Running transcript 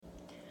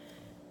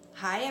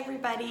Hi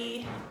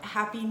everybody,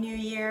 Happy New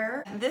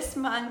Year. This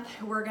month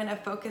we're gonna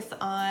focus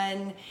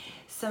on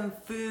some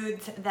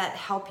foods that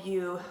help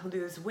you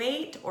lose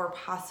weight or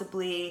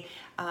possibly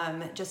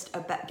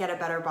get a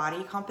better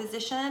body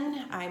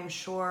composition. I'm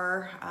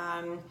sure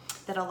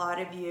that a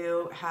lot of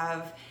you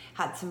have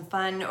had some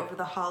fun over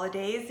the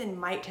holidays and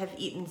might have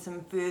eaten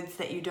some foods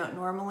that you don't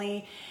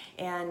normally,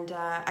 and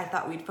I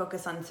thought we'd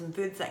focus on some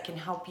foods that can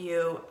help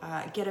you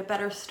get a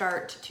better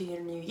start to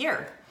your new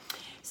year.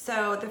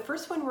 So the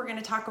first one we're going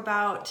to talk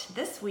about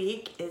this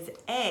week is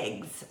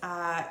eggs.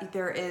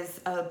 There is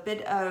a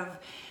bit of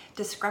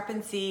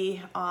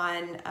discrepancy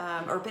on,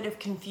 or a bit of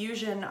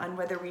confusion on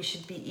whether we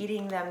should be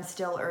eating them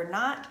still or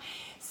not.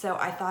 So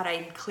I thought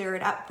I'd clear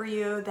it up for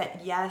you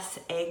that yes,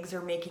 eggs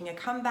are making a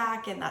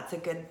comeback and that's a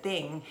good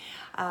thing.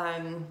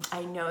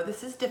 I know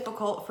this is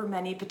difficult for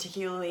many,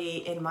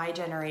 particularly in my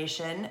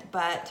generation,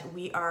 but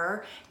we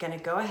are gonna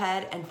go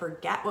ahead and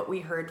forget what we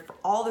heard for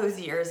all those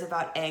years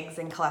about eggs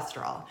and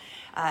cholesterol.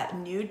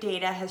 New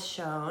data has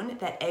shown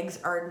that eggs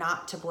are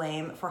not to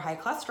blame for high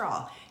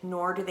cholesterol,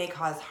 nor do they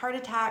cause heart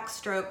attacks,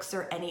 strokes,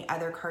 or any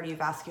other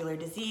cardiovascular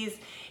disease.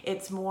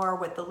 It's more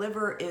what the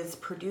liver is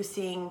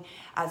producing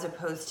as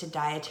opposed to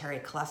dietary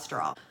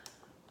cholesterol.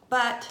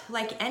 But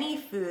like any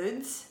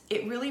foods,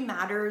 it really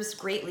matters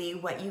greatly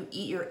what you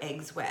eat your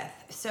eggs with.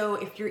 So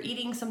if you're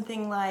eating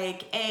something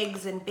like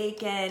eggs and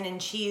bacon and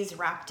cheese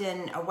wrapped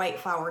in a white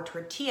flour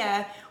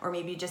tortilla, or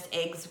maybe just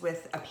eggs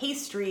with a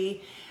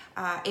pastry,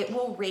 it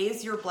will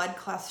raise your blood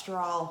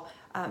cholesterol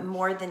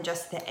more than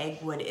just the egg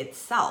would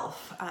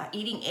itself.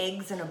 Eating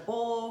eggs in a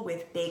bowl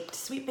with baked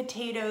sweet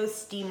potatoes,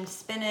 steamed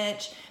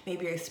spinach,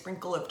 maybe a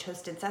sprinkle of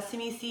toasted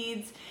sesame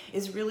seeds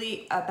is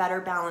really a better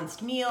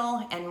balanced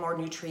meal and more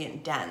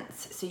nutrient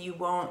dense. So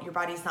your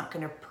body's not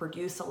going to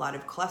produce a lot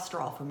of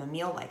cholesterol from a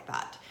meal like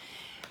that.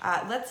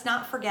 Let's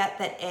not forget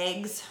that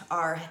eggs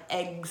are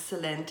an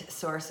excellent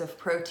source of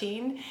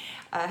protein.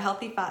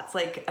 Healthy fats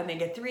like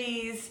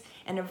omega-3s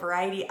and a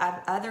variety of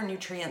other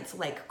nutrients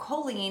like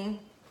choline,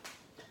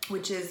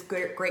 which is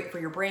great for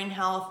your brain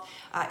health,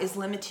 is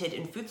limited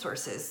in food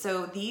sources.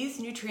 So these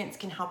nutrients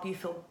can help you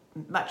feel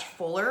much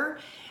fuller,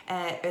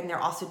 and they're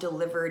also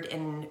delivered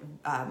in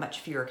much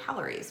fewer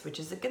calories, which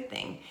is a good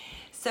thing.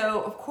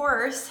 So of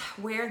course,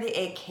 where the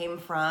egg came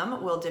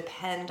from will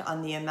depend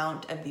on the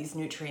amount of these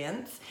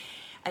nutrients.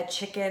 A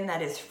chicken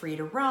that is free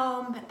to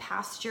roam,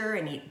 pasture,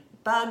 and eat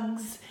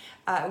bugs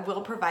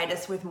will provide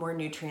us with more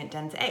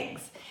nutrient-dense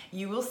eggs.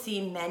 You will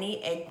see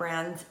many egg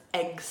brands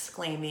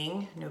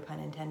exclaiming, no pun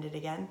intended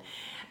again,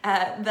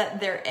 that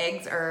their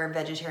eggs are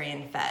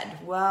vegetarian fed.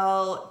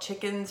 Well,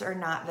 chickens are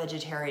not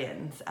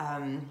vegetarians.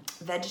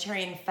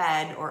 Vegetarian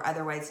fed, or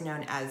otherwise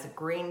known as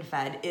grain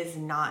fed, is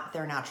not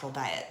their natural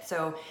diet.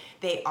 So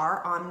they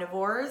are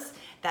omnivores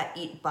that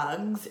eat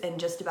bugs and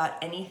just about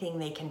anything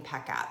they can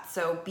peck at.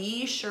 So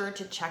be sure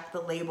to check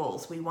the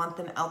labels. We want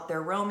them out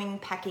there roaming,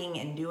 pecking,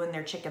 and doing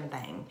their chicken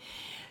thing.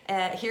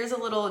 Here's a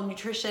little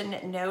nutrition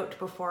note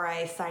before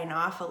I sign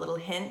off, a little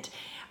hint.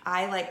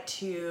 I like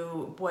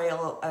to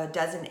boil a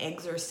dozen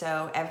eggs or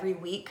so every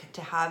week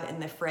to have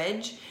in the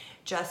fridge,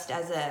 just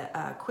as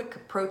a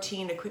quick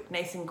protein, a quick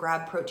nice and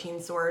grab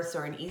protein source,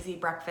 or an easy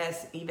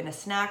breakfast, even a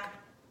snack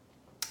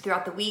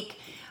throughout the week.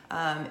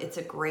 It's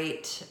a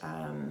great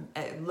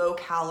low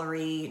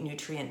calorie,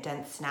 nutrient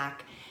dense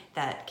snack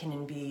that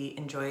can be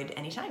enjoyed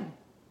anytime.